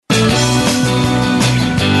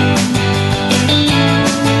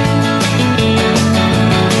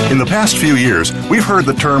past few years, we've heard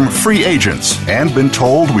the term free agents and been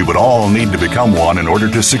told we would all need to become one in order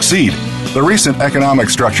to succeed. The recent economic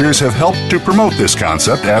structures have helped to promote this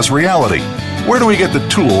concept as reality. Where do we get the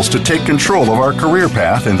tools to take control of our career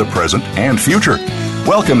path in the present and future?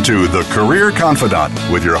 Welcome to the Career Confidante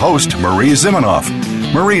with your host, Marie Zimenoff.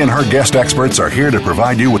 Marie and her guest experts are here to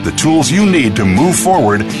provide you with the tools you need to move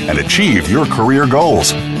forward and achieve your career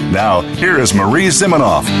goals. Now, here is Marie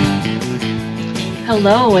Zimenoff.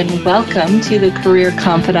 Hello and welcome to the Career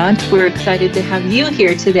Confidante. We're excited to have you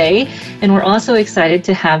here today, and we're also excited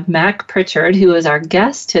to have Mac Prichard, who is our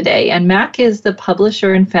guest today. And Mac is the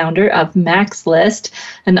publisher and founder of Mac's List,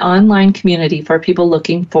 an online community for people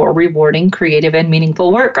looking for rewarding, creative, and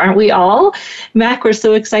meaningful work. Aren't we all? Mac, we're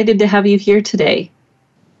so excited to have you here today.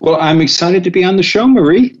 Well, I'm excited to be on the show,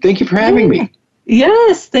 Marie. Thank you for having me.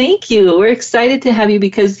 Yes, thank you. We're excited to have you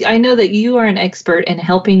because I know that you are an expert in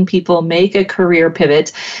helping people make a career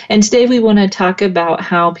pivot. And today we want to talk about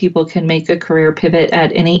how people can make a career pivot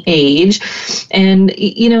at any age. And,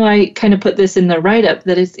 you know, I kind of put this in the write-up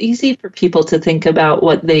that it's easy for people to think about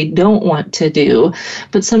what they don't want to do,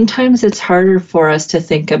 but sometimes it's harder for us to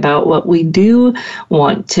think about what we do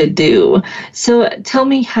want to do. So tell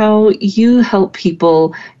me how you help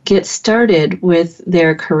people get started with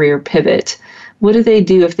their career pivot. What do they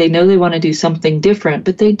do if they know they want to do something different,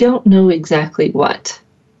 but they don't know exactly what?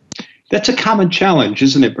 That's a common challenge,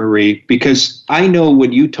 isn't it, Marie? Because I know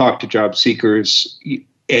when you talk to job seekers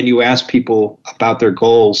and you ask people about their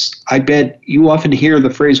goals, I bet you often hear the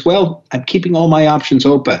phrase, well, I'm keeping all my options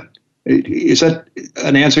open. Is that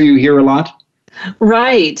an answer you hear a lot?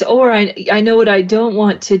 Right. Or I know what I don't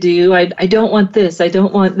want to do. I don't want this. I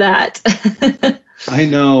don't want that. I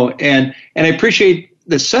know. And I appreciate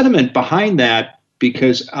the sentiment behind that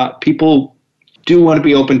because people do want to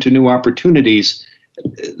be open to new opportunities.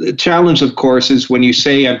 The challenge, of course, is when you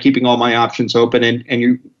say I'm keeping all my options open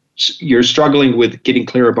and you're struggling with getting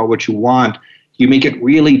clear about what you want, you make it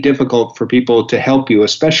really difficult for people to help you,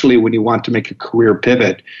 especially when you want to make a career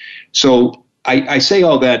pivot. So I say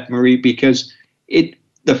all that, Marie, because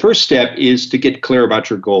the first step is to get clear about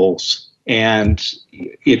your goals. And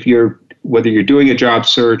whether you're doing a job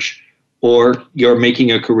search or you're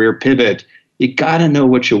making a career pivot, you got to know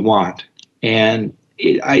what you want. And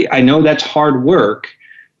I know that's hard work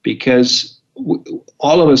because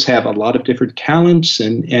all of us have a lot of different talents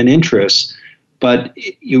and interests, but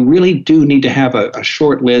you really do need to have a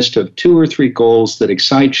short list of 2 or 3 goals that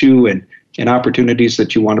excite you and opportunities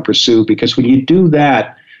that you want to pursue. Because when you do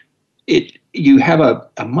that, you have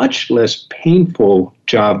a much less painful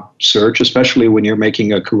job search, especially when you're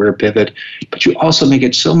making a career pivot, but you also make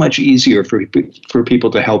it so much easier for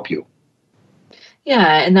people to help you.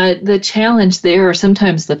 Yeah, and the challenge there, or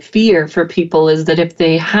sometimes the fear for people, is that if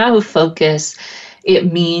they have focus,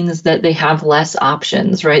 it means that they have less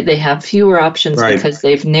options, right? They have fewer options because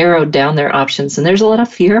they've narrowed down their options, and there's a lot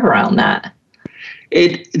of fear around that.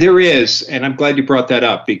 There is, and I'm glad you brought that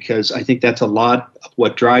up because I think that's a lot of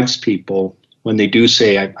what drives people when they do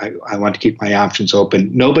say, I want to keep my options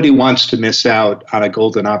open. Nobody wants to miss out on a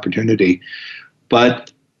golden opportunity.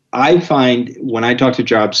 But I find when I talk to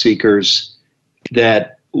job seekers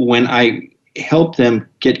that when I help them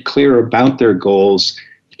get clear about their goals,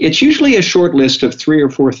 it's usually a short list of 3 or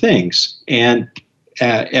 4 things. And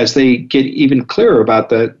as they get even clearer about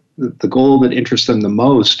the goal that interests them the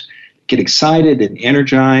most, get excited and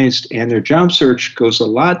energized, and their job search goes a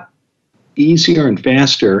lot easier and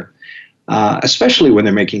faster, especially when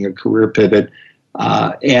they're making a career pivot.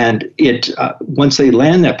 And once they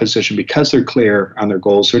land that position, because they're clear on their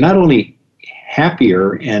goals, they're not only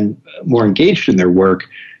happier and more engaged in their work,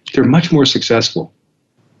 they're much more successful.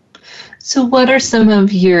 So what are some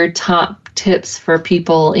of your top tips for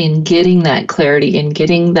people in getting that clarity and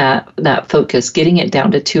getting that focus, getting it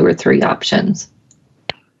down to 2 or 3 options?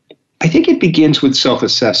 I think it begins with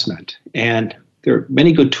self-assessment, and there are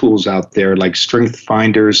many good tools out there like Strength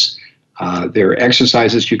Finders. There are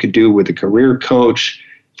exercises you can do with a career coach.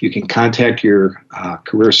 You can contact your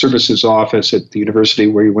career services office at the university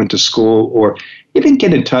where you went to school, or even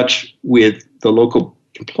get in touch with the local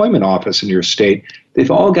employment office in your state. They've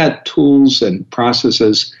all got tools and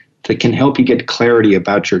processes that can help you get clarity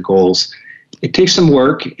about your goals. It takes some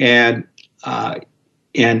work, and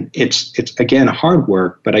it's again hard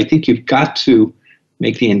work, but I think you've got to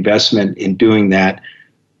make the investment in doing that.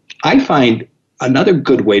 I find another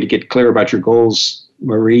good way to get clear about your goals,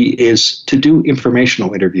 Marie, is to do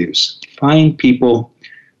informational interviews. Find people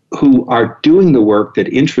who are doing the work that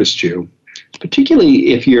interests you,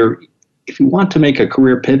 particularly if you want to make a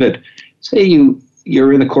career pivot. Say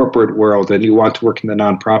you're in the corporate world and you want to work in the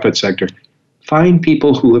nonprofit sector. find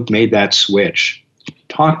people who have made that switch.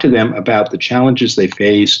 Talk to them about the challenges they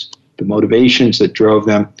faced, the motivations that drove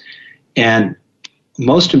them, and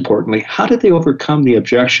most importantly, how did they overcome the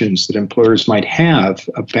objections that employers might have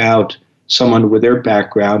about someone with their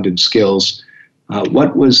background and skills?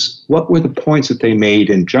 What were the points that they made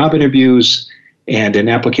in job interviews and in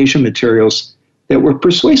application materials that were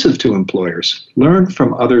persuasive to employers? Learn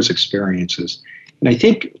from others' experiences. And I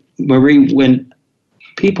think, Marie, when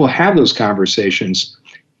people have those conversations,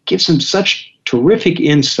 it gives them such terrific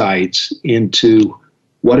insights into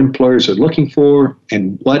what employers are looking for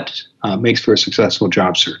and what makes for a successful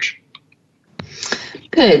job search.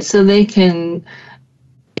 Good. So they can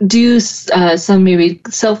do some maybe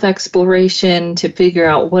self-exploration to figure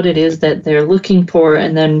out what it is that they're looking for,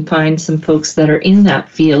 and then find some folks that are in that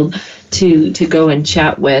field to go and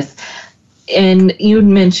chat with. And you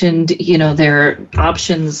mentioned, there are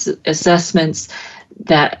options assessments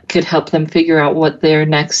that could help them figure out what their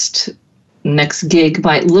next gig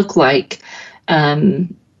might look like.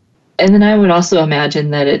 And then I would also imagine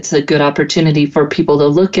that it's a good opportunity for people to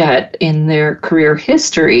look at in their career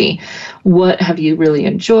history. What have you really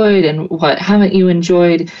enjoyed and what haven't you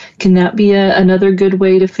enjoyed? Can that be another good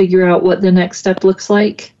way to figure out what the next step looks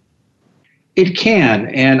like? It can.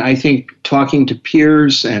 And I think talking to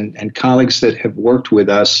peers and colleagues that have worked with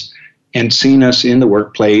us and seen us in the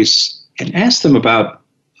workplace and ask them about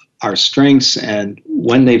our strengths and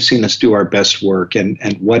when they've seen us do our best work and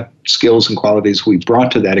what skills and qualities we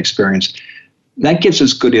brought to that experience, that gives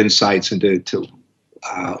us good insights into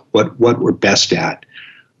what we're best at.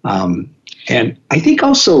 And I think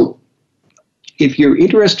also, if you're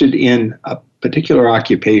interested in a particular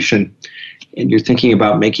occupation and you're thinking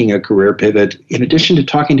about making a career pivot, in addition to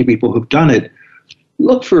talking to people who've done it,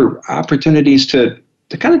 look for opportunities to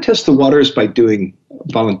kind of test the waters by doing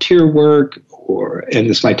volunteer work, and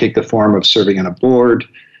this might take the form of serving on a board,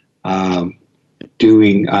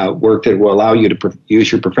 doing work that will allow you to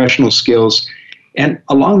use your professional skills. And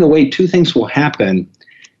along the way, two things will happen.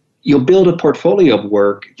 You'll build a portfolio of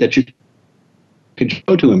work that you can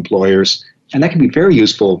show to employers, and that can be very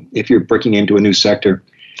useful if you're breaking into a new sector.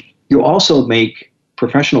 You'll also make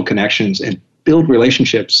professional connections and build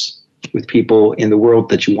relationships with people in the world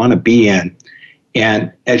that you want to be in.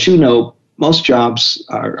 And as you know, most jobs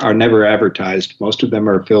are never advertised. Most of them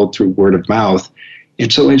are filled through word of mouth.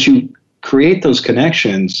 And so as you create those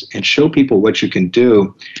connections and show people what you can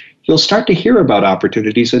do, you'll start to hear about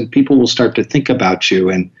opportunities and people will start to think about you.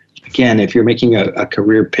 And again, if you're making a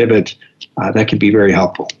career pivot, that can be very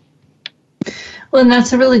helpful. Well, and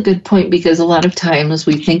that's a really good point, because a lot of times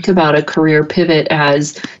we think about a career pivot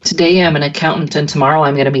as today I'm an accountant and tomorrow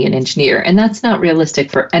I'm going to be an engineer. And that's not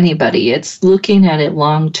realistic for anybody. It's looking at it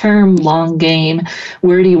long term, long game.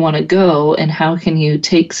 Where do you want to go and how can you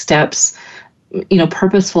take steps,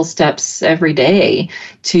 purposeful steps every day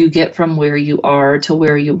to get from where you are to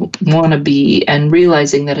where you want to be, and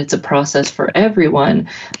realizing that it's a process for everyone.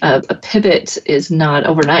 A pivot is not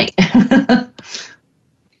overnight.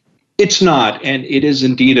 It's not, and it is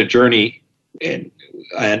indeed a journey.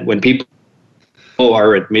 And when people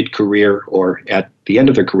are at mid-career or at the end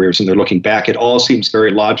of their careers and they're looking back, it all seems very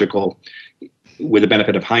logical with the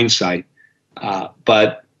benefit of hindsight.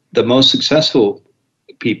 But the most successful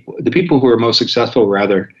people, the people who are most successful,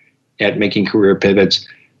 rather, at making career pivots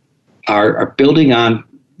are building on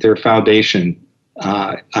their foundation,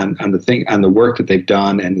 on the work that they've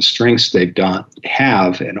done and the strengths they've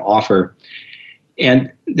have and offer.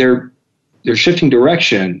 And they're shifting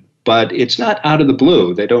direction, but it's not out of the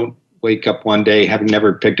blue. They don't wake up one day having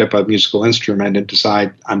never picked up a musical instrument and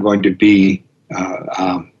decide I'm going to be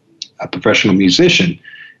a professional musician.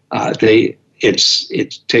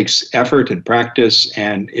 It takes effort and practice,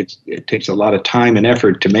 and it takes a lot of time and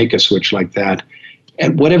effort to make a switch like that.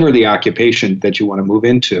 And whatever the occupation that you want to move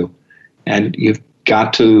into, and you've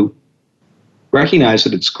got to recognize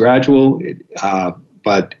that it's gradual.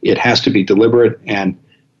 But it has to be deliberate, and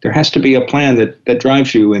there has to be a plan that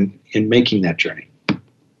drives you in making that journey.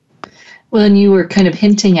 Well, and you were kind of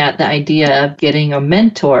hinting at the idea of getting a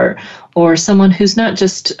mentor or someone who's not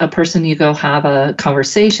just a person you go have a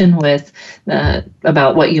conversation with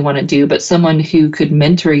about what you want to do, but someone who could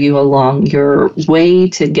mentor you along your way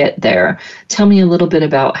to get there. Tell me a little bit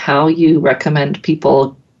about how you recommend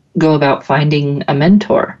people go about finding a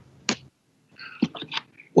mentor.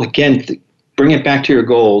 Well, again, bring it back to your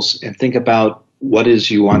goals and think about what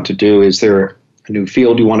is you want to do. Is there a new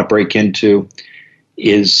field you want to break into?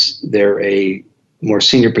 Is there a more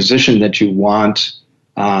senior position that you want?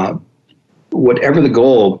 Whatever the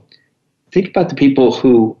goal, think about the people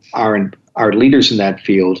who are leaders in that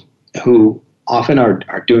field, who often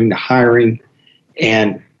are doing the hiring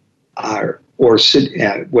and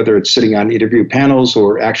whether it's sitting on interview panels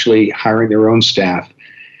or actually hiring their own staff.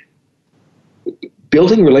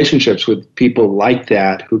 Building relationships with people like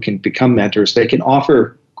that who can become mentors, they can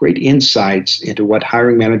offer great insights into what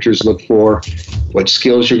hiring managers look for, what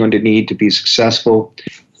skills you're going to need to be successful,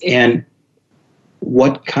 and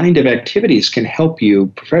what kind of activities can help you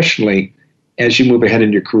professionally as you move ahead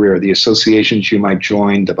in your career, the associations you might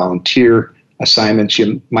join, the volunteer assignments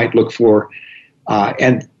you might look for,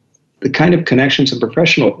 and the kind of connections and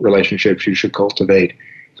professional relationships you should cultivate.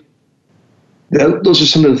 Those are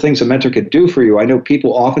some of the things a mentor can do for you. I know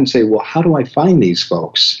people often say, well, how do I find these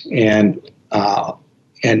folks? And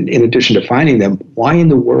in addition to finding them, why in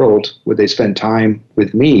the world would they spend time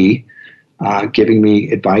with me, giving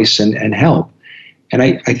me advice and help? And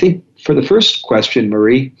I think for the first question,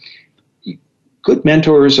 Marie, good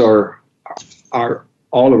mentors are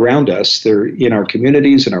all around us. They're in our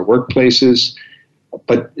communities, in our workplaces,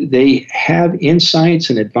 but they have insights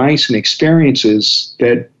and advice and experiences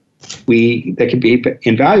that can be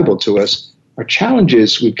invaluable to us. Our challenge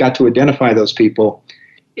is we've got to identify those people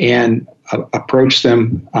and approach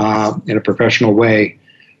them in a professional way.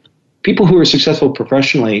 People who are successful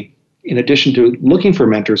professionally, in addition to looking for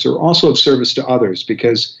mentors, are also of service to others,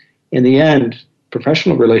 because in the end,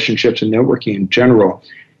 professional relationships and networking in general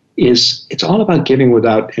it's all about giving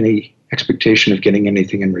without any expectation of getting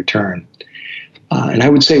anything in return. And I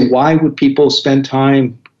would say, why would people spend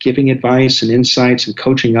time giving advice and insights and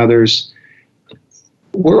coaching others?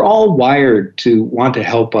 We're all wired to want to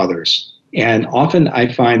help others. And often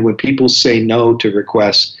I find when people say no to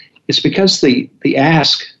requests, it's because the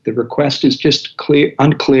request is just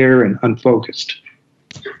unclear and unfocused.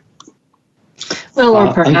 Well,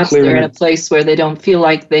 or perhaps they're in a place where they don't feel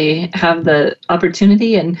like they have the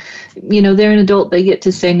opportunity, and, they're an adult, they get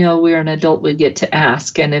to say no, we're an adult, we get to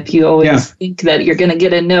ask. And if you always think that you're going to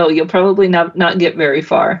get a no, you'll probably not get very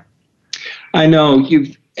far. I know,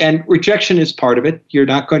 and rejection is part of it. You're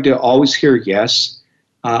not going to always hear yes.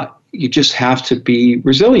 You just have to be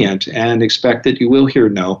resilient and expect that you will hear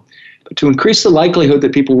no. But to increase the likelihood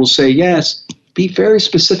that people will say yes, be very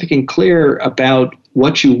specific and clear about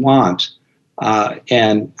what you want.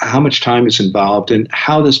 And how much time is involved and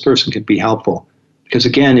how this person can be helpful. Because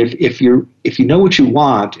again, if you know what you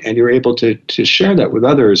want and you're able to share that with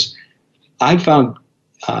others, I found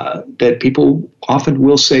that people often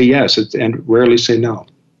will say yes and rarely say no.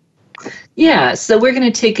 Yeah, so we're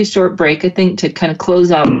going to take a short break, I think, to kind of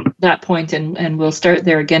close out that point, and we'll start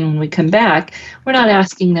there again when we come back. We're not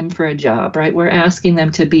asking them for a job, right? We're asking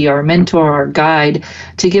them to be our mentor, our guide,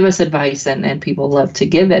 to give us advice, and people love to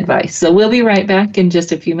give advice. So we'll be right back in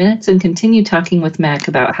just a few minutes and continue talking with Mac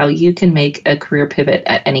about how you can make a career pivot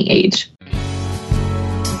at any age.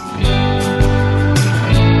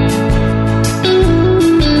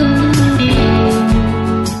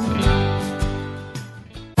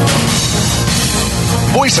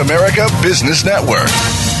 Voice America Business Network,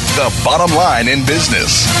 the bottom line in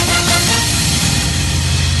business.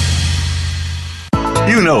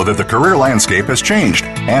 You know that the career landscape has changed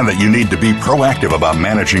and that you need to be proactive about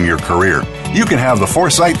managing your career. You can have the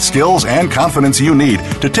foresight, skills, and confidence you need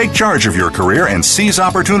to take charge of your career and seize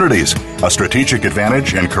opportunities. A strategic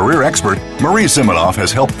advantage and career expert, Marie Zimenoff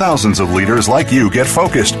has helped thousands of leaders like you get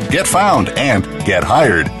focused, get found, and get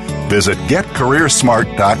hired. Visit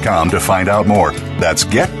getcareersmart.com to find out more. That's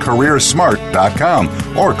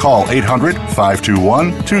getcareersmart.com or call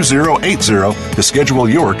 800-521-2080 to schedule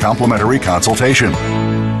your complimentary consultation.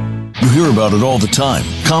 You hear about it all the time.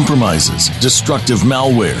 Compromises, destructive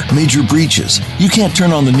malware, major breaches. You can't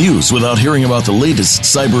turn on the news without hearing about the latest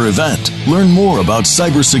cyber event. Learn more about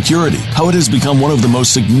cybersecurity, how it has become one of the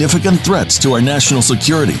most significant threats to our national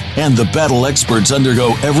security, and the battle experts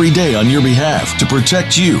undergo every day on your behalf to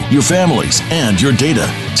protect you, your families, and your data.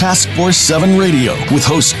 Task Force 7 Radio with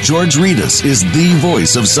host George Reedus is the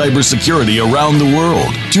voice of cybersecurity around the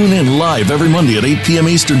world. Tune in live every Monday at 8 p.m.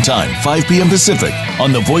 Eastern Time, 5 p.m. Pacific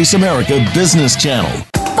on the Voice America Business Channel.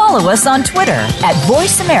 Follow us on Twitter at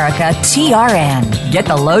VoiceAmericaTRN. Get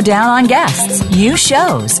the lowdown on guests, new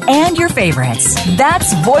shows, and your favorites.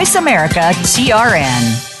 That's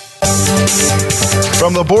VoiceAmericaTRN.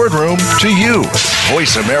 From the boardroom to you,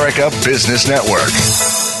 Voice America Business Network.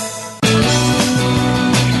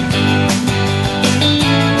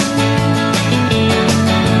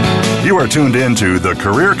 You are tuned in to The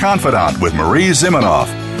Career Confidante with Marie Zimenoff.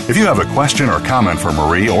 If you have a question or comment for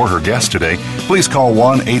Marie or her guest today, please call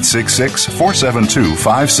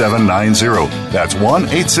 1-866-472-5790. That's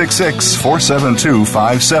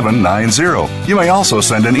 1-866-472-5790. You may also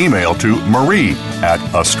send an email to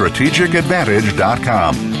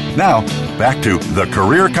marie@astrategicadvantage.com. Now, back to the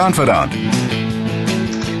Career Confidante.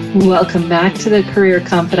 Welcome back to the Career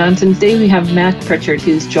Confidante. And today we have Mac Prichard,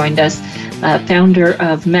 who's joined us, founder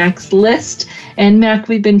of Mac's List. And Mac,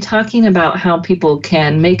 we've been talking about how people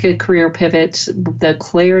can make a career pivot, the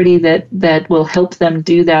clarity that will help them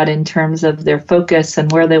do that in terms of their focus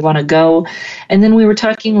and where they want to go. And then we were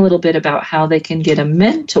talking a little bit about how they can get a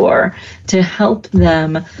mentor to help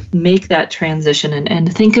them make that transition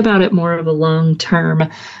and think about it more of a long-term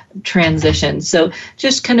transition. So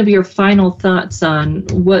just kind of your final thoughts on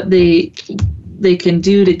what they can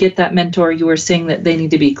do to get that mentor. You were saying that they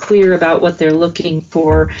need to be clear about what they're looking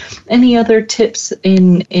for. Any other tips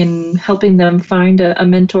in helping them find a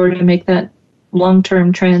mentor to make that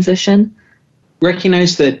long-term transition?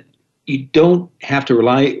 Recognize that you don't have to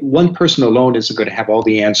rely, one person alone isn't going to have all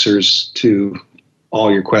the answers to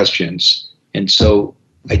all your questions. And so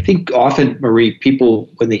I think often, Marie, people,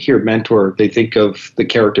 when they hear mentor, they think of the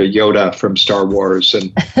character Yoda from Star Wars,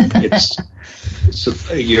 and so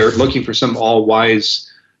you're looking for some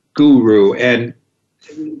all-wise guru, and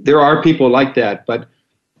there are people like that. But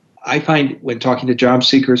I find when talking to job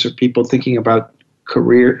seekers or people thinking about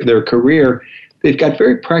their career, they've got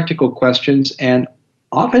very practical questions, and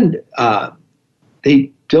often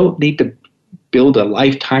they don't need to build a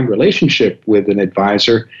lifetime relationship with an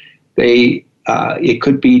advisor. It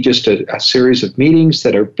could be just a series of meetings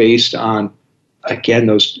that are based on, again,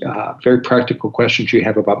 those very practical questions you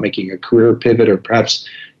have about making a career pivot, or perhaps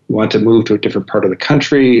you want to move to a different part of the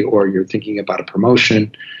country, or you're thinking about a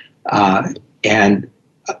promotion. And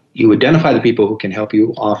you identify the people who can help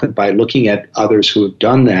you often by looking at others who have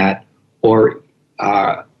done that, or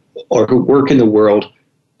who work in the world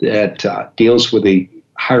that deals with the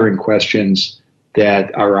hiring questions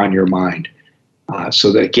that are on your mind.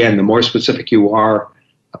 So that, again, the more specific you are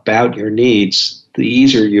about your needs, the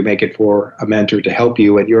easier you make it for a mentor to help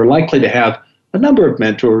you. And you're likely to have a number of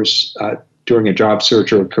mentors during a job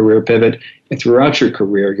search or a career pivot. And throughout your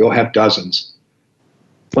career, you'll have dozens.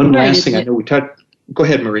 One last thing I know we touched. Go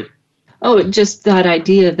ahead, Marie. Oh, just that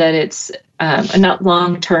idea that it's not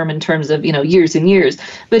long-term in terms of, years and years,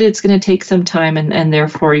 but it's going to take some time, and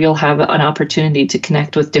therefore you'll have an opportunity to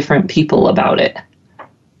connect with different people about it.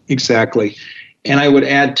 Exactly. And I would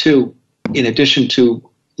add, too, in addition to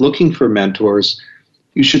looking for mentors,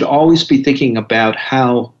 you should always be thinking about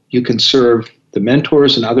how you can serve the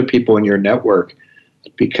mentors and other people in your network,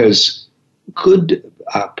 because good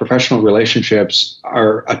professional relationships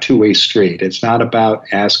are a two-way street. It's not about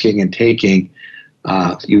asking and taking.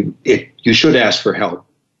 You should ask for help,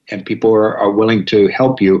 and people are willing to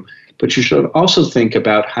help you, but you should also think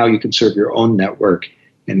about how you can serve your own network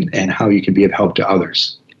and how you can be of help to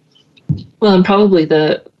others. Well, and probably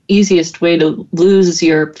the easiest way to lose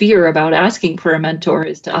your fear about asking for a mentor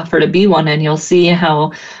is to offer to be one, and you'll see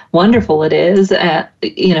how wonderful it is,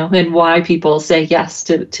 and why people say yes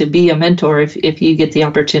to be a mentor if you get the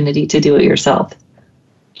opportunity to do it yourself.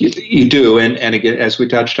 You do, and again, as we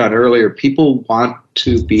touched on earlier, people want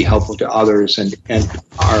to be helpful to others and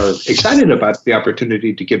are excited about the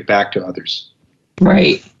opportunity to give back to others.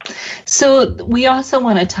 Right. So we also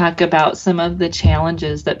want to talk about some of the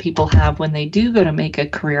challenges that people have when they do go to make a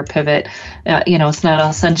career pivot. It's not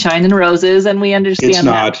all sunshine and roses, and we understand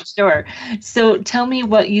that for sure. So tell me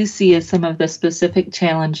what you see as some of the specific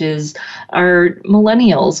challenges our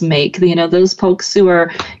millennials make. Those folks who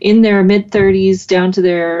are in their mid-30s down to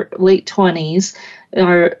their late 20s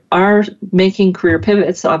are making career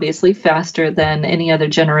pivots obviously faster than any other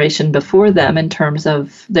generation before them in terms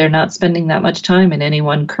of they're not spending that much time in any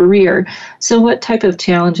one career. So what type of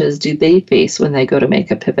challenges do they face when they go to make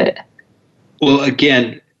a pivot? Well,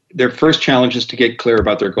 again, their first challenge is to get clear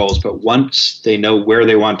about their goals, but once they know where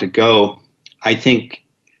they want to go, I think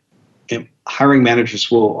hiring managers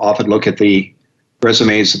will often look at the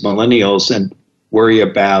resumes of millennials and worry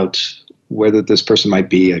about whether this person might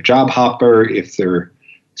be a job hopper, if they're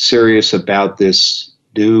serious about this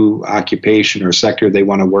new occupation or sector they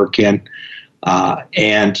want to work in.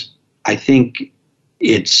 And I think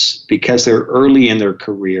it's because they're early in their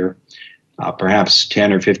career, perhaps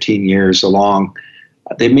 10 or 15 years along,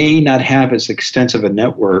 they may not have as extensive a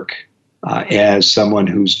network as someone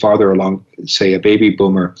who's farther along, say a baby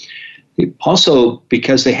boomer. Also,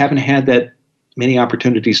 because they haven't had that many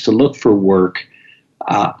opportunities to look for work,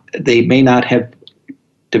 they may not have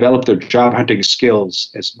developed their job hunting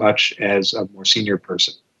skills as much as a more senior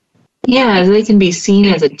person. Yeah, they can be seen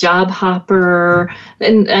as a job hopper,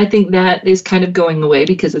 and I think that is kind of going away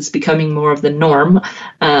because it's becoming more of the norm.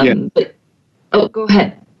 But go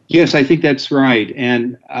ahead. Yes, I think that's right.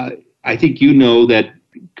 And I think that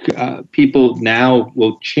people now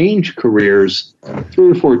will change careers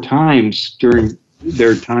 3 or 4 times during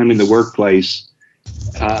their time in the workplace.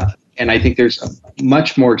 And I think there's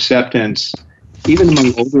much more acceptance, even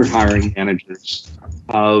among older hiring managers,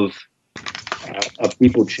 of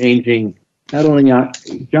people changing not only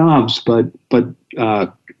jobs but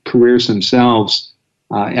careers themselves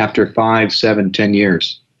after 5, 7, 10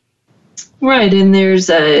 years. Right, and there's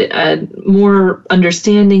a more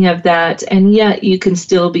understanding of that, and yet you can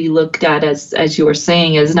still be looked at as you were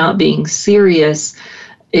saying, as not being serious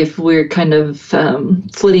if we're kind of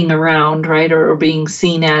flitting around, right, or being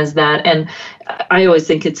seen as that. And I always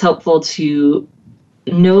think it's helpful to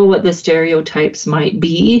know what the stereotypes might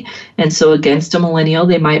be. And so against a millennial,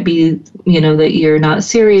 they might be, that you're not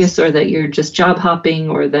serious, or that you're just job hopping,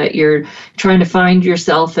 or that you're trying to find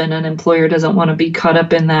yourself and an employer doesn't want to be caught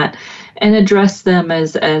up in that. And address them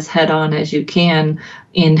as head on as you can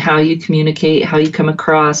in how you communicate, how you come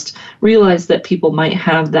across. Realize that people might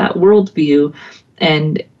have that worldview,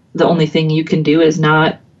 and the only thing you can do is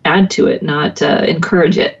not add to it, not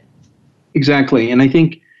encourage it. Exactly. And I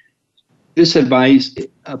think this advice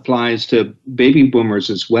applies to baby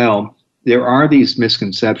boomers as well. There are these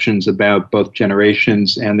misconceptions about both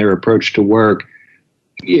generations and their approach to work.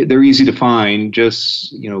 They're easy to find.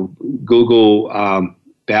 Just, Google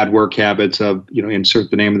bad work habits of,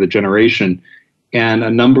 insert the name of the generation, and a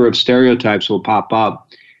number of stereotypes will pop up.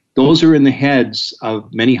 Those are in the heads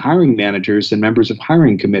of many hiring managers and members of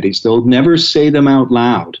hiring committees. They'll never say them out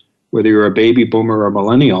loud, whether you're a baby boomer or a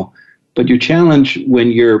millennial. But your challenge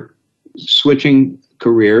when you're switching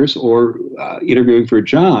careers or interviewing for a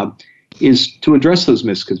job is to address those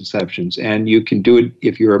misconceptions. And you can do it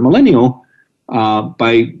if you're a millennial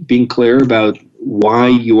by being clear about why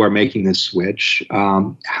you are making this switch,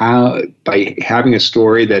 by having a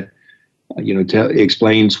story that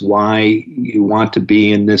explains why you want to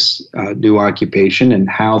be in this new occupation and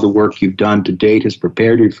how the work you've done to date has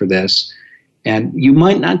prepared you for this. And you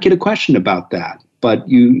might not get a question about that, but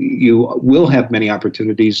you will have many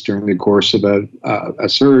opportunities during the course of a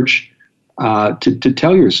search to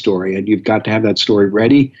tell your story. And you've got to have that story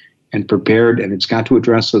ready and prepared, and it's got to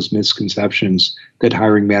address those misconceptions that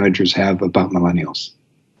hiring managers have about millennials.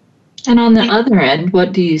 And on the other end,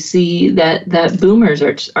 what do you see that boomers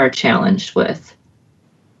are challenged with?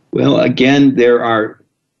 Well, again, there are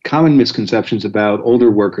common misconceptions about older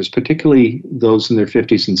workers, particularly those in their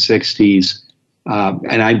 50s and 60s.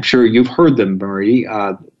 And I'm sure you've heard them, Marie.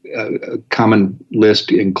 A common list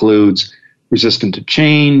includes resistant to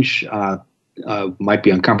change, might be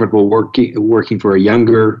uncomfortable working for a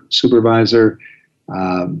younger supervisor,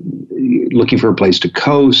 looking for a place to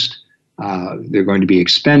coast. They're going to be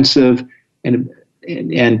expensive,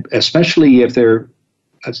 and especially if they're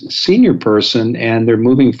a senior person and they're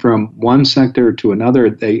moving from one sector to another,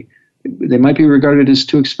 they might be regarded as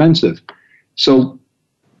too expensive. So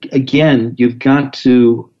again, you've got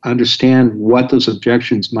to understand what those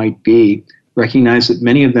objections might be. Recognize that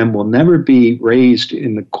many of them will never be raised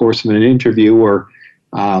in the course of an interview or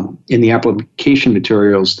in the application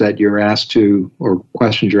materials that you're asked to, or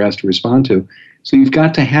questions you're asked to respond to. So you've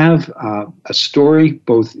got to have a story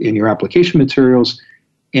both in your application materials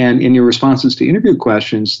and in your responses to interview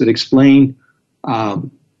questions that explain,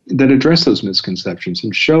 that address those misconceptions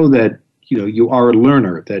and show that you are a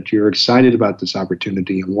learner, that you're excited about this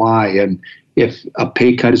opportunity and why. And if a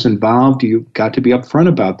pay cut is involved, you've got to be upfront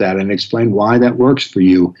about that and explain why that works for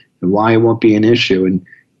you and why it won't be an issue. And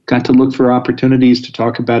got to look for opportunities to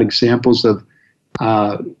talk about examples of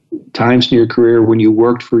times in your career when you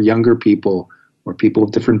worked for younger people or people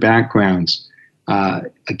with different backgrounds.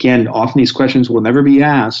 Again, often these questions will never be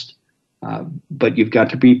asked, but you've got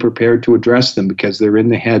to be prepared to address them because they're in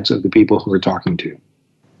the heads of the people who are talking to you.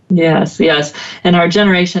 Yes. And our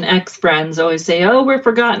Generation X friends always say, oh, we're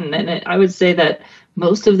forgotten. And I would say that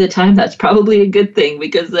most of the time that's probably a good thing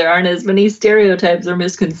because there aren't as many stereotypes or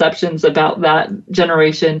misconceptions about that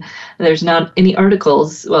generation. There's not any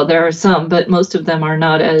articles. Well, there are some, but most of them are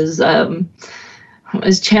not as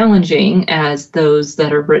challenging as those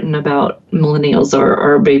that are written about millennials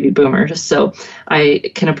or baby boomers. So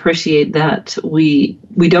I can appreciate that we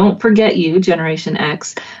don't forget you, Generation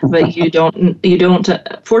X, but you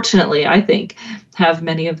don't fortunately, I think, have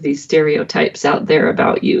many of these stereotypes out there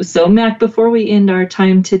about you. So Mac, before we end our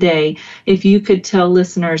time today, if you could tell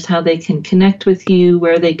listeners how they can connect with you,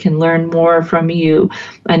 where they can learn more from you.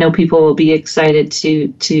 I know people will be excited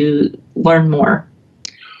to learn more.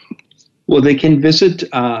 Well, they can visit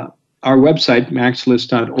our website,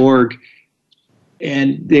 maxlist.org,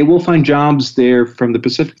 and they will find jobs there from the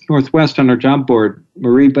Pacific Northwest on our job board,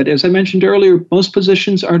 Marie. But as I mentioned earlier, most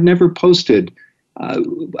positions are never posted.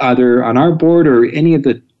 either on our board or any of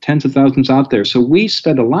the tens of thousands out there. So we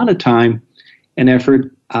spend a lot of time and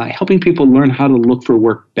effort helping people learn how to look for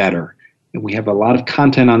work better. And we have a lot of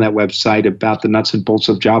content on that website about the nuts and bolts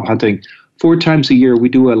of job hunting. 4 times a year, we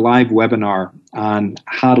do a live webinar on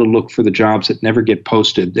how to look for the jobs that never get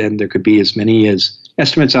posted. And there could be as many as,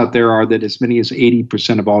 estimates out there are that as many as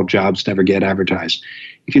 80% of all jobs never get advertised.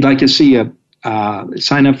 If you'd like to see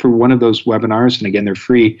sign up for one of those webinars, and again, they're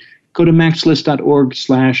free, go to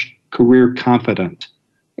maxlist.org/careerconfidant,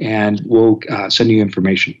 and we'll send you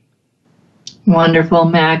information. Wonderful,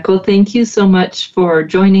 Mac. Well, thank you so much for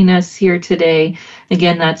joining us here today.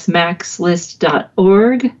 Again, that's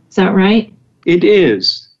maxlist.org. Is that right? It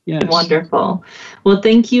is. Yes. Wonderful. Well,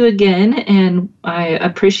 thank you again, and I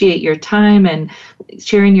appreciate your time and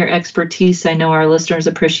sharing your expertise. I know our listeners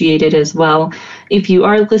appreciate it as well. If you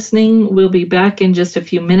are listening, we'll be back in just a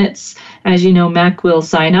few minutes. As you know, Mac will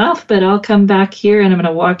sign off, but I'll come back here and I'm going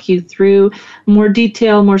to walk you through more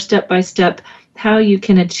detail, more step-by-step, how you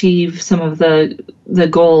can achieve some of the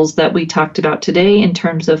goals that we talked about today in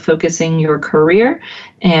terms of focusing your career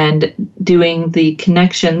and doing the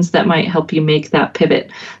connections that might help you make that pivot.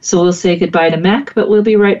 So we'll say goodbye to Mac, but we'll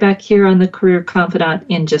be right back here on the Career Confidant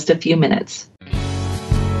in just a few minutes.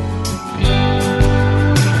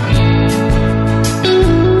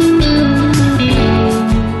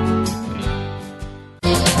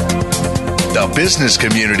 The business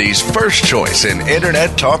community's first choice in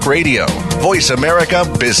Internet Talk Radio. Voice America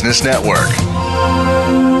Business Network.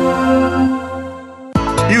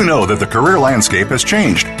 You know that the career landscape has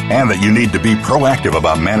changed and that you need to be proactive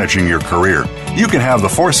about managing your career. You can have the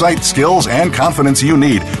foresight, skills, and confidence you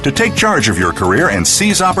need to take charge of your career and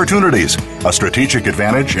seize opportunities. A strategic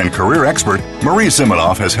advantage and career expert, Marie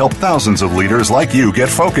Zimenoff has helped thousands of leaders like you get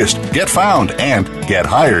focused, get found, and get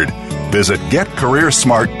hired. Visit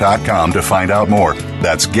getcareersmart.com to find out more.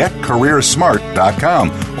 That's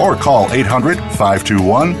getcareersmart.com or call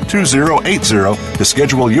 800-521-2080 to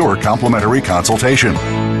schedule your complimentary consultation.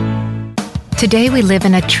 Today we live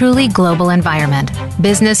in a truly global environment.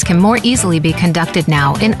 Business can more easily be conducted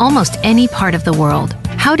now in almost any part of the world.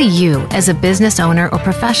 How do you, as a business owner or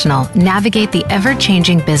professional, navigate the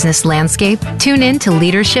ever-changing business landscape? Tune in to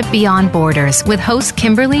Leadership Beyond Borders with host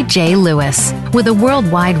Kimberly J. Lewis. With a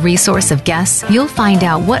worldwide resource of guests, you'll find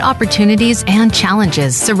out what opportunities and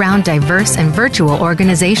challenges surround diverse and virtual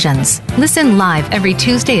organizations. Listen live every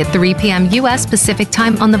Tuesday at 3 p.m. U.S. Pacific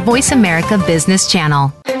Time on the Voice America Business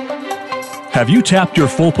Channel. Have you tapped your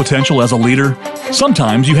full potential as a leader?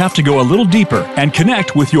 Sometimes you have to go a little deeper and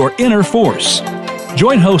connect with your inner force.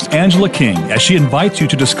 Join host Angela King as she invites you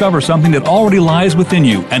to discover something that already lies within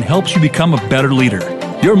you and helps you become a better leader.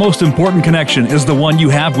 Your most important connection is the one you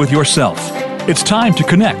have with yourself. It's time to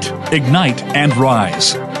connect, ignite, and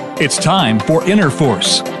rise. It's time for Inner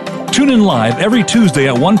Force. Tune in live every Tuesday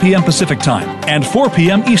at 1 p.m. Pacific Time and 4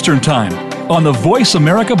 p.m. Eastern Time on the Voice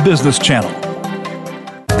America Business Channel.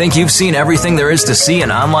 Think you've seen everything there is to see in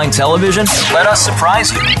online television? Let us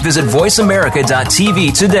surprise you. Visit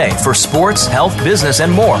voiceamerica.tv today for sports, health, business,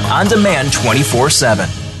 and more on demand 24/7.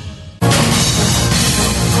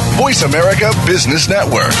 Voice America Business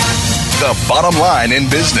Network. The bottom line in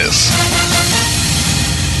business.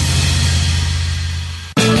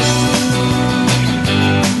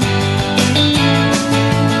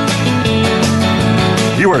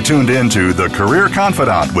 You are tuned in to The Career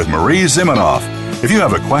Confidant with Marie Zimenoff. If you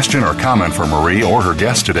have a question or comment for Marie or her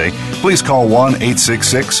guest today, please call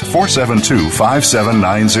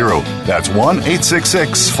 1-866-472-5790. That's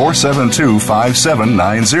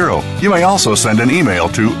 1-866-472-5790. You may also send an email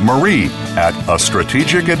to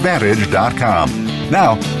marie@astrategicadvantage.com.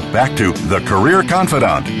 Now, back to The Career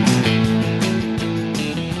Confidant.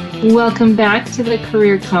 Welcome back to the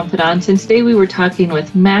Career Confidant, and today we were talking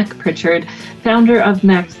with Mac Prichard, founder of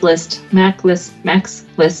Mac's List, MACS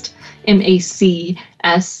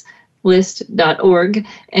list.org,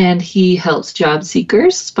 and he helps job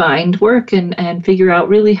seekers find work and figure out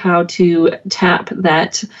really how to tap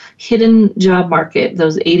that hidden job market,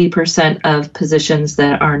 those 80% of positions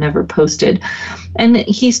that are never posted. And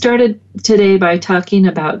he started today by talking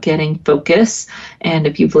about getting focus. And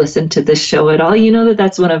if you've listened to this show at all, you know that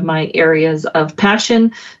that's one of my areas of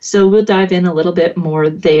passion. So we'll dive in a little bit more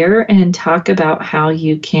there and talk about how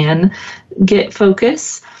you can get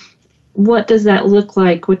focus. What does that look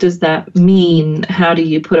like? What does that mean? How do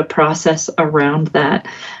you put a process around that?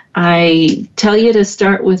 I tell you to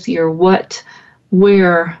start with your what,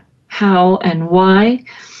 where, how, and why.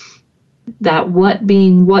 That what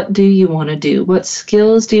being, what do you want to do? What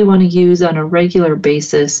skills do you want to use on a regular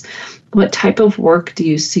basis? What type of work do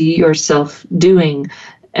you see yourself doing?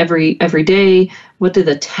 every day? What do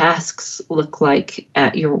the tasks look like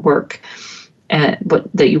at your work?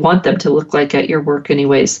 What that you want them to look like at your work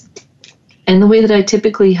anyways. And the way that I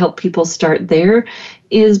typically help people start there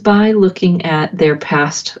is by looking at their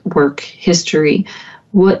past work history.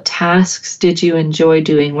 What tasks did you enjoy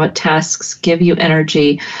doing? What tasks give you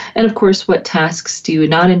energy? And of course, what tasks do you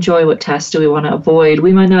not enjoy? What tasks do we want to avoid?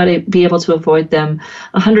 We might not be able to avoid them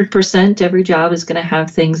 100%. Every job is going to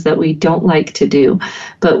have things that we don't like to do.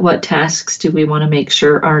 But what tasks do we want to make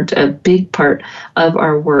sure aren't a big part of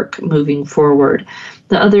our work moving forward?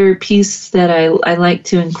 The other piece that I like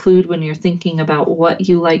to include when you're thinking about what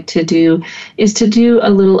you like to do is to do a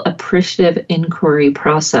little appreciative inquiry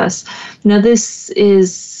process. Now, this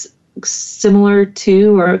is similar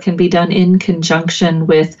to, or can be done in conjunction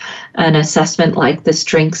with, an assessment like the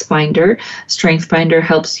Strengths Finder. Strengths Finder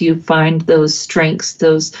helps you find those strengths,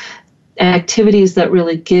 those activities that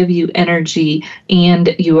really give you energy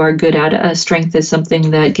and you are good at it. A strength is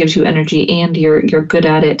something that gives you energy and you're good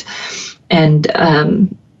at it. And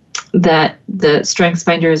that the Strengths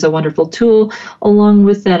Finder is a wonderful tool. Along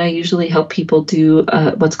with that, I usually help people do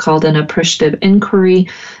what's called an appreciative inquiry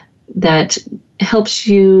that helps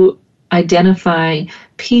you identify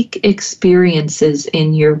peak experiences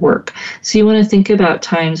in your work. So you want to think about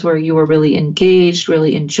times where you were really engaged,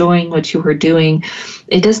 really enjoying what you were doing.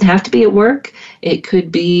 It doesn't have to be at work. It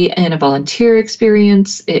could be in a volunteer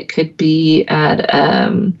experience. It could be at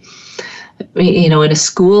in a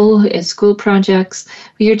school, at school projects.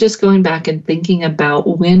 You're just going back and thinking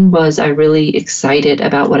about, when was I really excited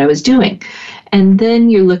about what I was doing? And then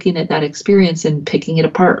you're looking at that experience and picking it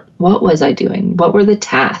apart. What was I doing? What were the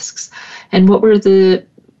tasks? And what were the,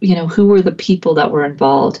 who were the people that were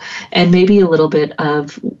involved? And maybe a little bit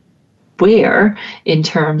of where, in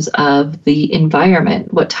terms of the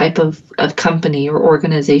environment, what type of company or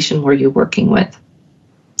organization were you working with?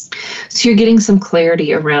 So you're getting some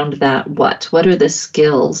clarity around that. What are the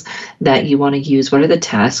skills that you want to use? What are the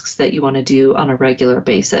tasks that you want to do on a regular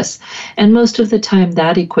basis? And most of the time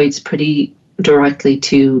that equates pretty directly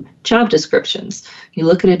to job descriptions. You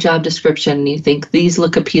look at a job description and you think these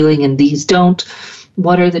look appealing and these don't.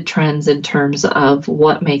 What are the trends in terms of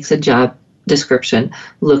what makes a job description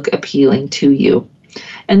look appealing to you?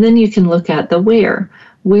 And then you can look at the where.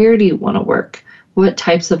 Where do you want to work? What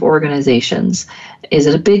types of organizations? Is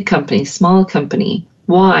it a big company, small company?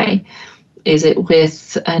 Why? Is it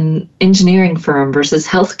with an engineering firm versus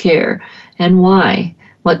healthcare? And why?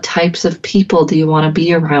 What types of people do you want to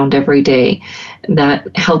be around every day?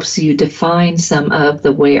 That helps you define some of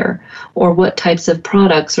the where. Or what types of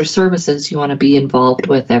products or services you want to be involved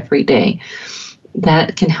with every day.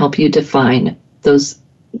 That can help you define those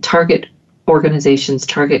target organizations,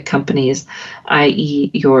 target companies,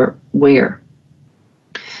 i.e. your where.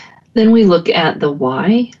 Then we look at the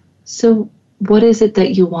why. So what is it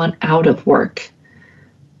that you want out of work?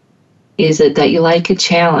 Is it that you like a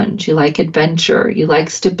challenge, you like adventure, you like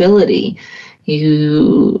stability,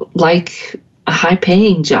 you like a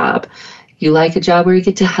high-paying job, you like a job where you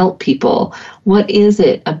get to help people? What is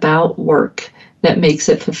it about work that makes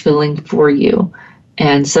it fulfilling for you?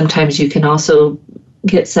 And sometimes you can also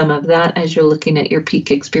get some of that as you're looking at your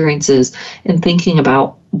peak experiences and thinking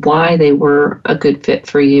about why they were a good fit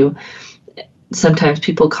for you. Sometimes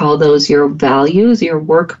people call those your values, your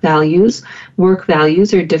work values. Work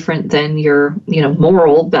values are different than your,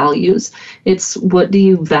 moral values. It's what do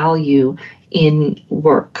you value in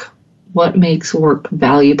work? What makes work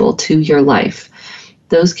valuable to your life?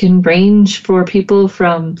 Those can range for people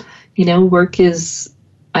from, work is,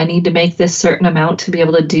 I need to make this certain amount to be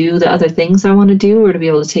able to do the other things I want to do or to be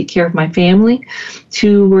able to take care of my family,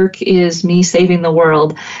 to work is me saving the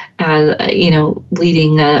world,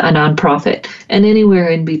 leading a nonprofit, and anywhere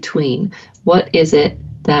in between. What is it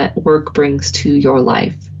that work brings to your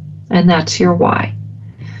life? And that's your why.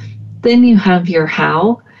 Then you have your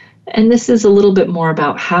how, and this is a little bit more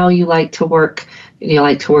about how you like to work. Do you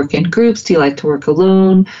like to work in groups? Do you like to work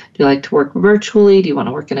alone? Do you like to work virtually? Do you want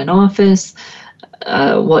to work in an office?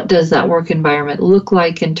 What does that work environment look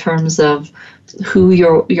like in terms of who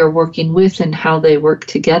you're working with and how they work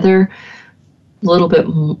together? A little bit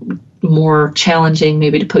more challenging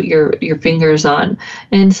maybe to put your fingers on,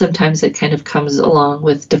 and sometimes it kind of comes along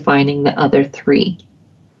with defining the other three.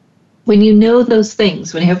 When you know those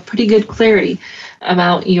things, when you have pretty good clarity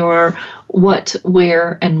about your what,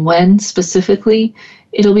 where, and when specifically,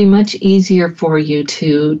 it'll be much easier for you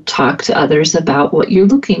to talk to others about what you're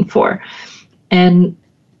looking for. And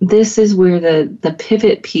this is where the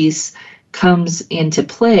pivot piece comes into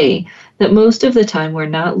play, that most of the time we're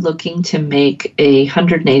not looking to make a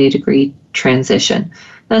 180-degree transition.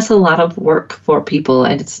 That's a lot of work for people,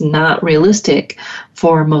 and it's not realistic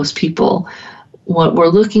for most people. What we're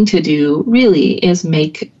looking to do really is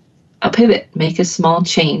make a pivot, make a small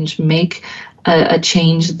change, make a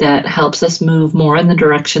change that helps us move more in the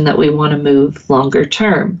direction that we want to move longer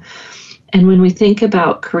term. And when we think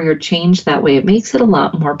about career change that way, it makes it a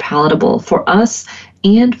lot more palatable for us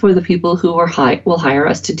and for the people who will hire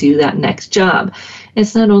us to do that next job.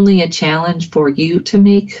 It's not only a challenge for you to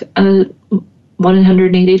make a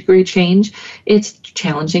 180-degree change, it's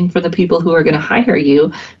challenging for the people who are going to hire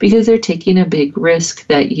you because they're taking a big risk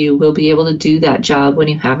that you will be able to do that job when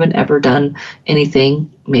you haven't ever done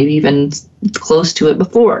anything, maybe even close to it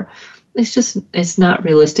before. It's not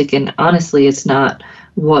realistic, and honestly, it's not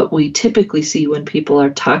what we typically see when people are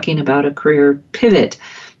talking about a career pivot.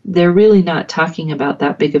 They're really not talking about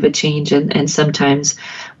that big of a change, and sometimes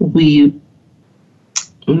we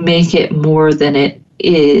make it more than it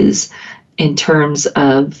is in terms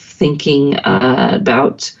of thinking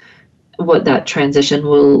about what that transition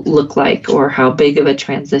will look like or how big of a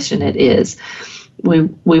transition it is.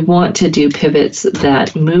 We want to do pivots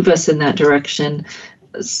that move us in that direction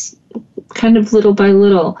kind of little by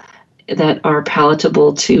little, that are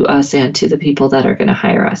palatable to us and to the people that are going to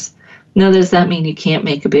hire us. Now, does that mean you can't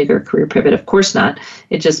make a bigger career pivot? Of course not.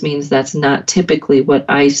 It just means that's not typically what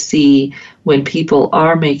I see when people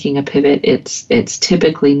are making a pivot. It's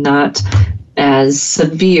typically not as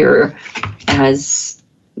severe as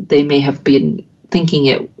they may have been thinking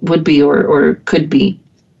it would be or could be.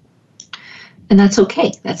 And that's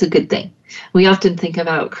okay. That's a good thing. We often think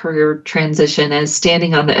about career transition as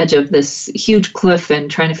standing on the edge of this huge cliff and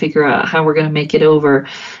trying to figure out how we're going to make it over.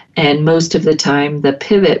 And most of the time, the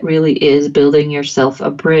pivot really is building yourself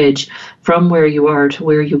a bridge from where you are to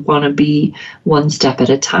where you want to be, one step at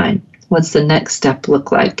a time. What's the next step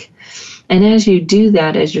look like? And as you do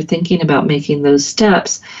that, as you're thinking about making those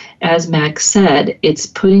steps, as Max said, it's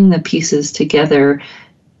putting the pieces together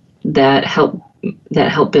that help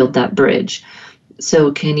build that bridge.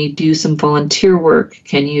 So can you do some volunteer work?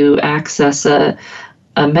 Can you access a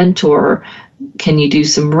mentor? Can you do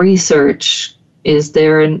some research? Is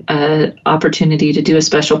there an opportunity to do a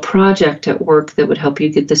special project at work that would help you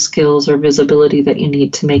get the skills or visibility that you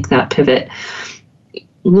need to make that pivot?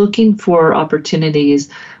 Looking for opportunities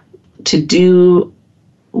to do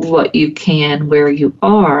what you can where you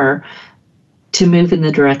are to move in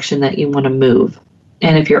the direction that you want to move.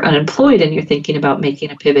 And if you're unemployed and you're thinking about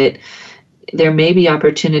making a pivot, there may be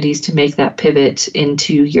opportunities to make that pivot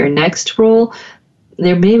into your next role.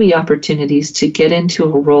 There may be opportunities to get into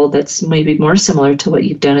a role that's maybe more similar to what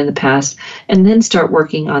you've done in the past, and then start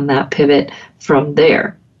working on that pivot from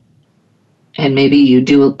there. And maybe you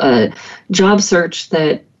do a job search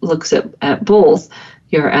that looks at both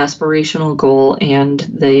your aspirational goal and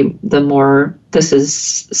the more, this is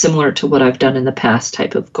similar to what I've done in the past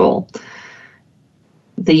type of goal.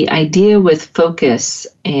 The idea with focus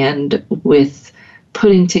and with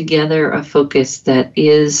putting together a focus that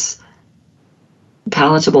is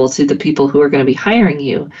palatable to the people who are going to be hiring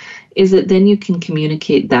you is that then you can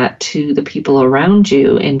communicate that to the people around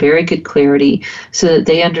you in very good clarity so that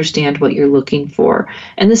they understand what you're looking for.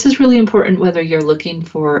 And this is really important whether you're looking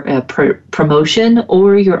for a promotion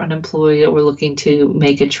or you're unemployed or looking to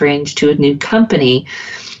make a change to a new company.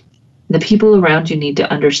 The people around you need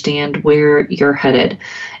to understand where you're headed.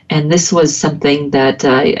 And this was something that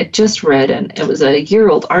I just read, and it was a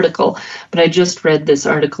year-old article, but I just read this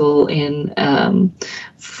article in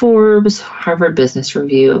Forbes, Harvard Business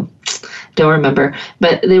Review, don't remember,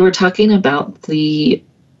 but they were talking about the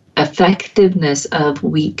effectiveness of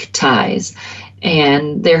weak ties.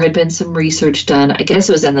 And there had been some research done, I guess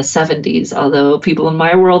it was in the 70s, although people in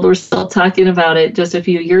my world were still talking about it just a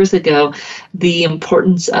few years ago, the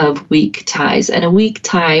importance of weak ties. And a weak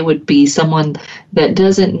tie would be someone that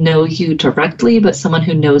doesn't know you directly, but someone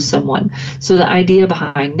who knows someone. So the idea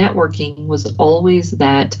behind networking was always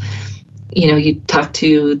that, you talk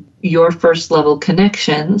to your first level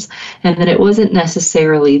connections, and that it wasn't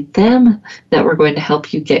necessarily them that were going to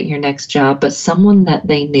help you get your next job, but someone that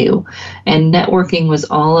they knew. And networking was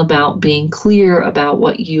all about being clear about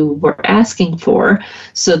what you were asking for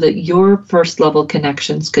so that your first level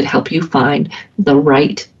connections could help you find the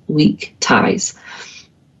right weak ties.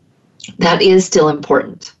 That is still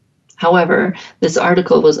important. However, this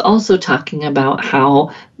article was also talking about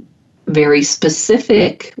how very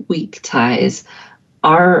specific weak ties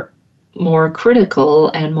are more critical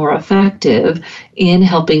and more effective in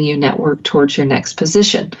helping you network towards your next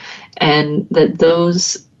position. And that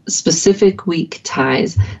those specific weak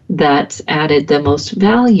ties that added the most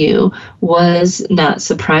value was, not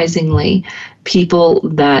surprisingly, people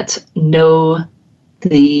that know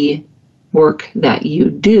the work that you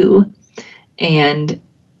do and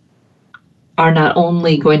are not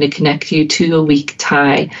only going to connect you to a weak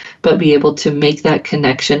tie, but be able to make that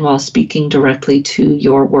connection while speaking directly to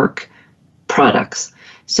your work products.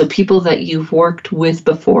 So people that you've worked with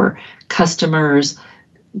before, customers,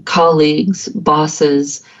 colleagues,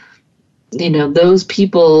 bosses, those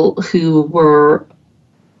people who were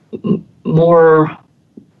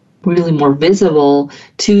really more visible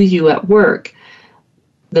to you at work,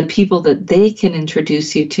 the people that they can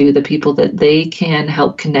introduce you to, the people that they can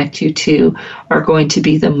help connect you to, are going to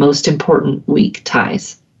be the most important weak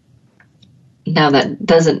ties. Now, that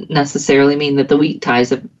doesn't necessarily mean that the weak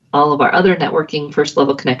ties of all of our other networking first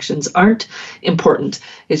level connections aren't important.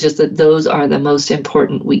 It's just that those are the most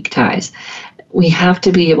important weak ties. We have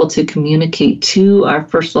to be able to communicate to our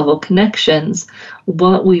first level connections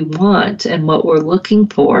what we want and what we're looking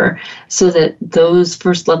for, so that those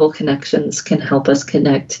first level connections can help us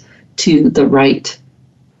connect to the right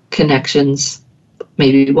connections,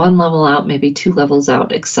 maybe one level out, maybe 2 levels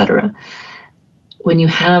out, etc. When you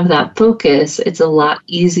have that focus, it's a lot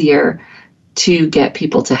easier to get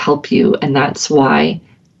people to help you, and that's why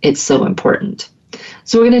it's so important.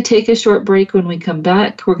 So we're going to take a short break. When we come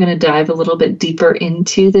back, we're going to dive a little bit deeper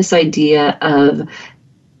into this idea of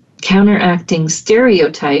counteracting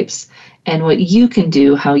stereotypes and what you can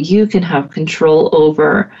do, how you can have control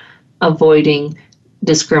over avoiding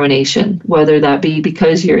discrimination, whether that be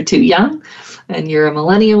because you're too young and you're a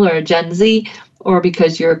millennial or a Gen Z, or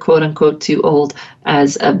because you're quote unquote too old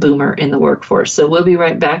as a boomer in the workforce. So we'll be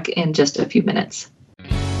right back in just a few minutes.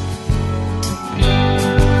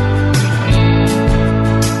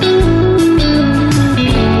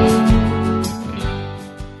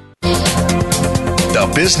 The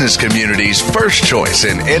business community's first choice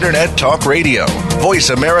in Internet Talk Radio, Voice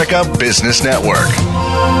America Business Network.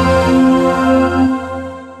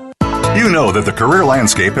 You know that the career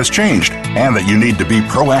landscape has changed and that you need to be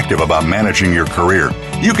proactive about managing your career.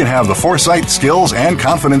 You can have the foresight, skills, and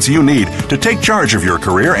confidence you need to take charge of your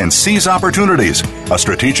career and seize opportunities. A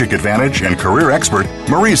strategic advantage and career expert,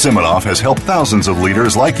 Marie Zimenoff has helped thousands of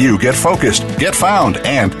leaders like you get focused, get found,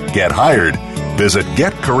 and get hired. Visit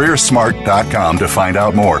getcareersmart.com to find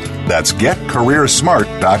out more. That's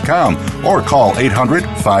getcareersmart.com, or call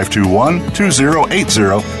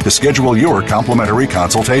 800-521-2080 to schedule your complimentary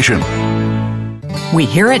consultation. We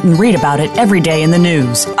hear it and read about it every day in the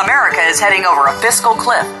news. America is heading over a fiscal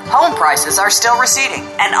cliff. Home prices are still receding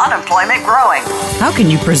and unemployment growing. How can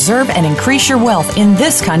you preserve and increase your wealth in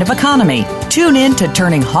this kind of economy? Tune in to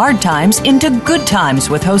Turning Hard Times into Good Times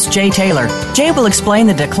with host Jay Taylor. Jay will explain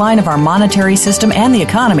the decline of our monetary system and the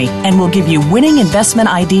economy, and will give you winning investment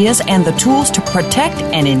ideas and the tools to protect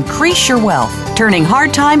and increase your wealth. Turning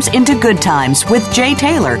Hard Times into Good Times with Jay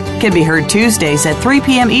Taylor can be heard Tuesdays at 3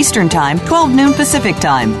 p.m. Eastern Time, 12 noon Pacific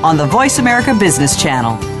Time on the Voice America Business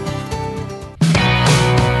Channel.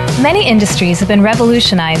 Many industries have been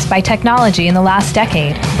revolutionized by technology in the last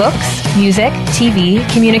decade. Books, music, TV,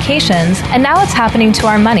 communications, and now it's happening to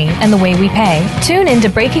our money and the way we pay. Tune in to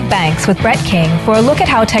Breaking Banks with Brett King for a look at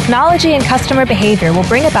how technology and customer behavior will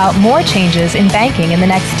bring about more changes in banking in the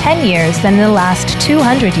next 10 years than in the last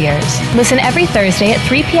 200 years. Listen every Thursday at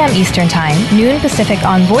 3 p.m. Eastern Time, noon Pacific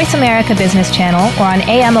on Voice America Business Channel or on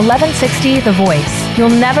AM 1160 The Voice. You'll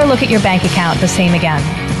never look at your bank account the same again.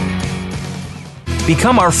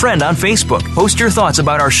 Become our friend on Facebook. Post your thoughts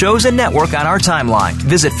about our shows and network on our timeline.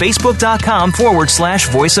 Visit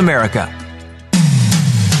facebook.com/Voice America.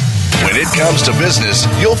 When it comes to business,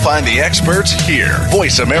 you'll find the experts here.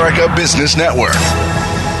 Voice America Business Network.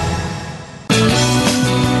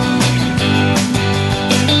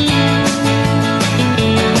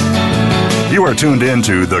 You are tuned in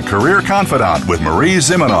to The Career Confidante with Marie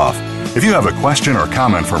Zimenoff. If you have a question or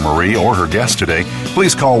comment for Marie or her guest today,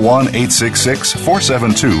 please call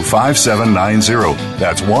 1-866-472-5790.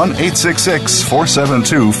 That's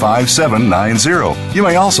 1-866-472-5790. You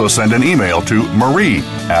may also send an email to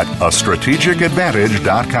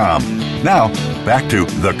marie@astrategicadvantage.com. Now, back to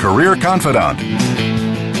The Career Confidante.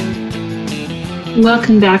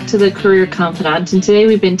 Welcome back to The Career Confidante. And today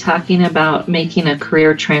we've been talking about making a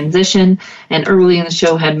career transition. And early in the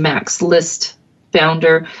show had Mac's List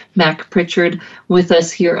founder, Mac Prichard, with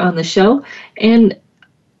us here on the show. And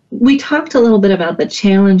we talked a little bit about the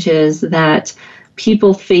challenges that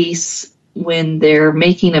people face when they're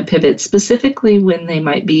making a pivot, specifically when they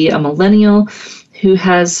might be a millennial who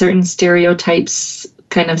has certain stereotypes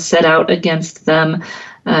kind of set out against them.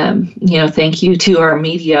 Thank you to our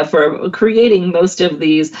media for creating most of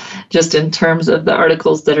these, just in terms of the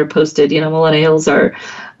articles that are posted. Millennials are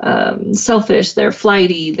selfish, they're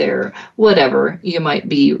flighty, they're whatever you might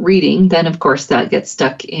be reading, then of course that gets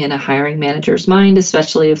stuck in a hiring manager's mind,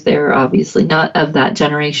 especially if they're obviously not of that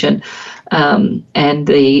generation, and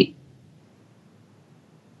they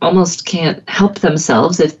almost can't help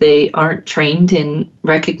themselves if they aren't trained in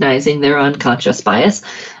recognizing their unconscious bias,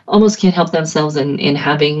 almost can't help themselves in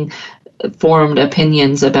having formed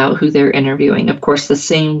opinions about who they're interviewing. Of course, the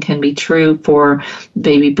same can be true for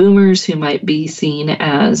baby boomers who might be seen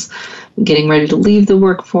as getting ready to leave the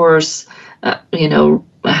workforce,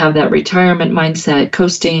 have that retirement mindset,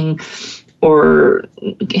 coasting, or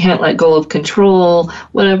can't let go of control,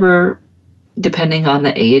 whatever, depending on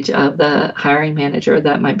the age of the hiring manager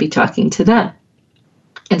that might be talking to them.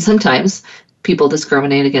 And sometimes people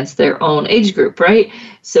discriminate against their own age group, right?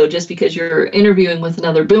 So just because you're interviewing with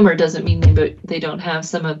another boomer doesn't mean they don't have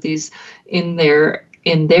some of these in their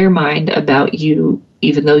mind about you,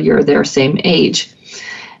 even though you're their same age.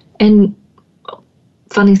 And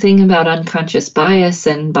funny thing about unconscious bias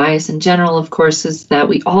and bias in general, of course, is that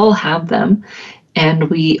we all have them,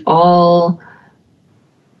 and we all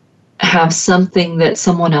have something that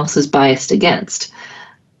someone else is biased against.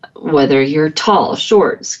 Whether you're tall,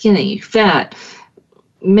 short, skinny, fat,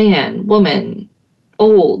 man, woman,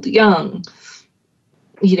 old, young,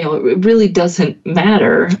 it really doesn't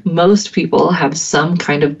matter. Most people have some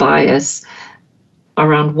kind of bias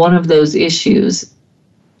around one of those issues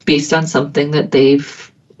based on something that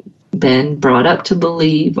they've been brought up to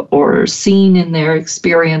believe or seen in their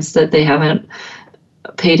experience that they haven't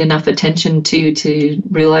paid enough attention to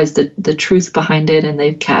realize the truth behind it, and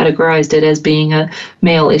they've categorized it as being a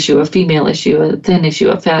male issue, a female issue, a thin issue,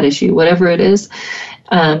 a fat issue, whatever it is.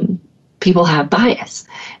 People have bias,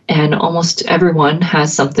 and almost everyone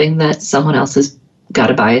has something that someone else has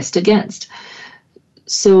got a bias against.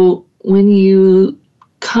 So when you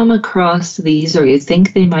come across these, or you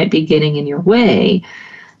think they might be getting in your way,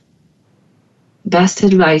 best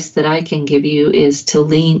advice that I can give you is to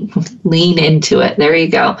lean into it. There you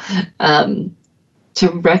go. To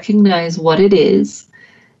recognize what it is,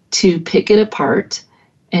 to pick it apart,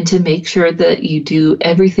 and to make sure that you do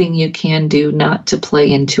everything you can do not to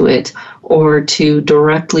play into it or to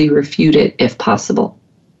directly refute it if possible.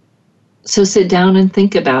 So sit down and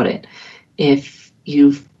think about it. If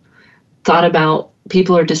you've thought about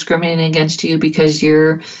people are discriminating against you because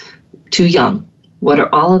you're too young, what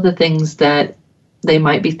are all of the things that they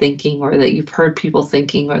might be thinking, or that you've heard people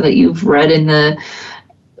thinking, or that you've read in the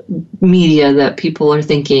media that people are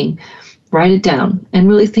thinking? Write it down and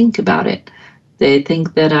really think about it. They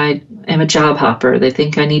think that I am a job hopper. They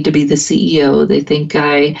think I need to be the CEO. They think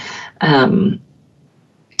I don't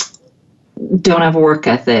have a work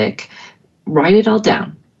ethic. Write it all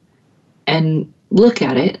down and look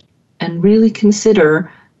at it and really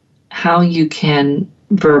consider how you can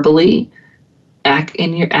verbally act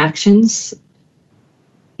in your actions,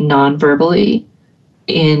 non-verbally,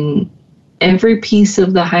 in every piece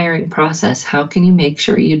of the hiring process. How can you make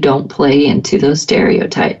sure you don't play into those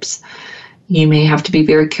stereotypes? You may have to be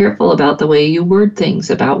very careful about the way you word things,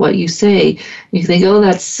 about what you say. You think, oh,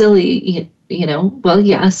 that's silly, well,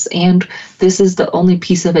 yes, and this is the only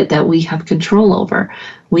piece of it that we have control over.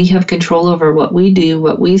 We have control over what we do,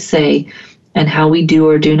 what we say, and how we do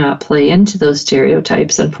or do not play into those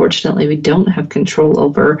stereotypes. Unfortunately, we don't have control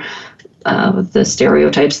over the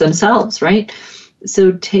stereotypes themselves, right?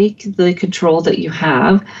 So take the control that you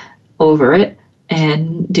have over it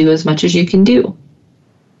and do as much as you can do.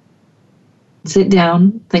 Sit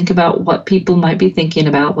down, think about what people might be thinking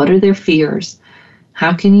about. What are their fears?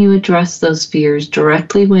 How can you address those fears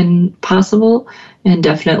directly when possible, and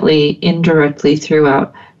definitely indirectly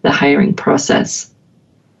throughout the hiring process?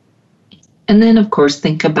 And then, of course,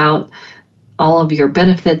 think about all of your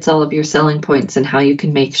benefits, all of your selling points, and how you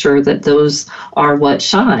can make sure that those are what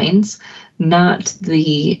shines, not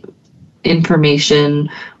the information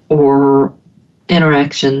or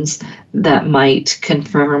interactions that might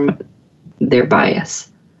confirm their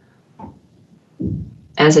bias.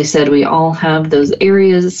 As I said, we all have those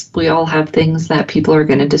areas. We all have things that people are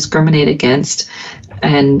going to discriminate against.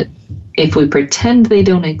 And if we pretend they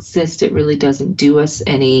don't exist, it really doesn't do us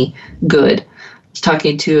any good. I was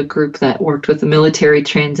talking to a group that worked with the military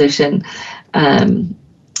transition. And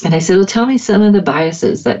I said, well, tell me some of the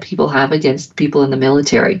biases that people have against people in the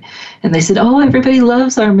military. And they said, oh, everybody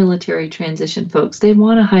loves our military transition folks. They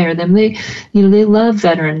want to hire them. They love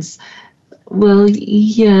veterans. Well,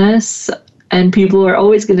 yes, and people are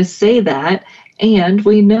always going to say that, and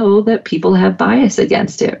we know that people have bias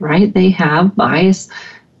against it, right? They have bias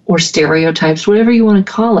or stereotypes, whatever you want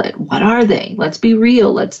to call it. What are they? Let's be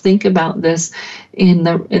real. Let's think about this in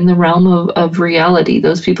the realm of reality.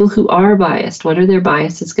 Those people who are biased, what are their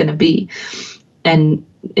biases going to be? And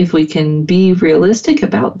if we can be realistic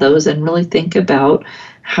about those and really think about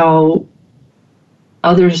how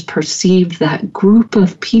others perceive that group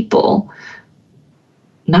of people,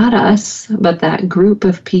 not us, but that group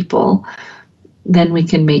of people, then we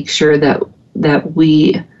can make sure that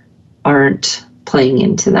we aren't playing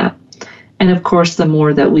into that. And of course, the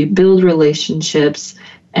more that we build relationships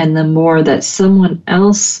and the more that someone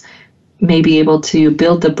else may be able to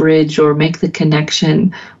build the bridge or make the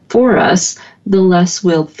connection for us, the less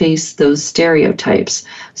we'll face those stereotypes.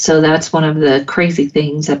 So that's one of the crazy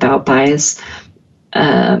things about bias,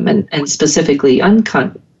 and specifically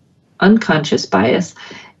unconscious bias,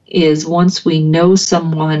 is once we know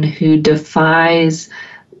someone who defies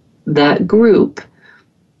that group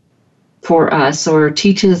for us or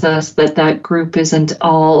teaches us that group isn't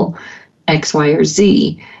all X, Y, or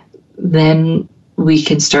Z, then we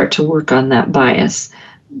can start to work on that bias.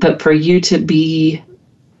 But for you to be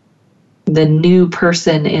the new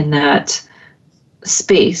person in that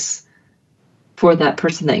space for that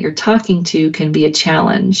person that you're talking to can be a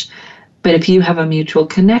challenge. But if you have a mutual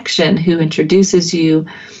connection who introduces you,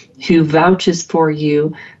 who vouches for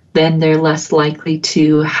you, then they're less likely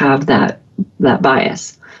to have that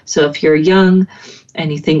bias. So if you're young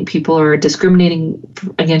and you think people are discriminating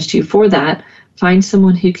against you for that, find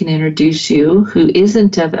someone who can introduce you who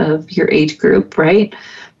isn't of your age group, right?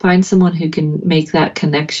 Find someone who can make that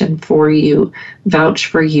connection for you, vouch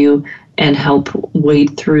for you, and help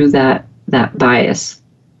wade through that bias.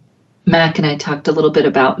 Mac and I talked a little bit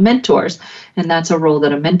about mentors, and that's a role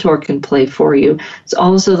that a mentor can play for you. It's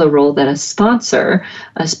also the role that a sponsor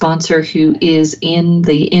who is in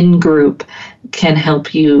the in-group can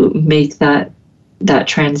help you make that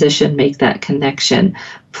transition, make that connection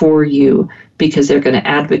for you, because they're going to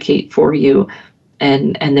advocate for you,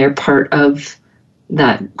 and they're part of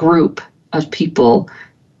that group of people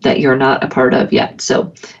that you're not a part of yet.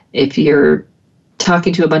 So if you're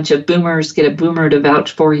talking to a bunch of boomers, get a boomer to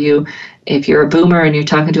vouch for you. If you're a boomer and you're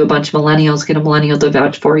talking to a bunch of millennials, get a millennial to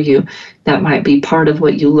vouch for you. That might be part of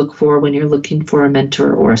what you look for when you're looking for a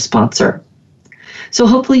mentor or a sponsor. So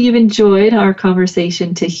hopefully you've enjoyed our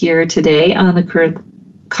conversation here today on the Career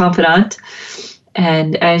Confidante.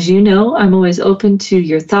 And as you know, I'm always open to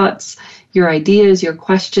your thoughts, your ideas, your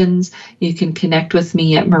questions. You can connect with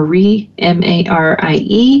me at Marie,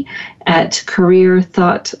 M-A-R-I-E, at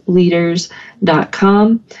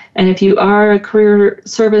careerthoughtleaders.com. And if you are a career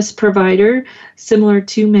service provider similar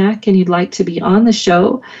to Mac and you'd like to be on the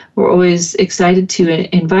show, we're always excited to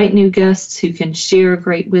invite new guests who can share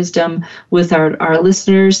great wisdom with our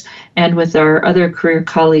listeners and with our other career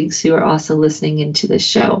colleagues who are also listening into the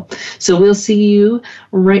show. So we'll see you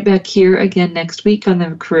right back here again next week on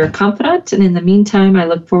the Career Confidante. And in the meantime, I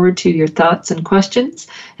look forward to your thoughts and questions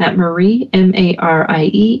at Marie,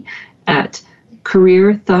 M-A-R-I-E, at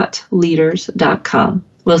careerthoughtleaders.com.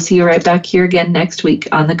 We'll see you right back here again next week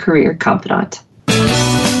on the Career Confidante.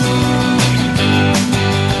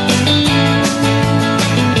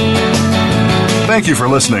 Thank you for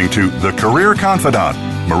listening to The Career Confidante.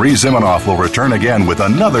 Marie Zimenoff will return again with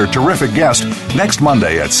another terrific guest next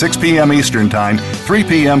Monday at 6 p.m. Eastern Time, 3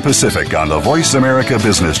 p.m. Pacific on the Voice America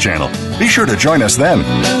Business Channel. Be sure to join us then.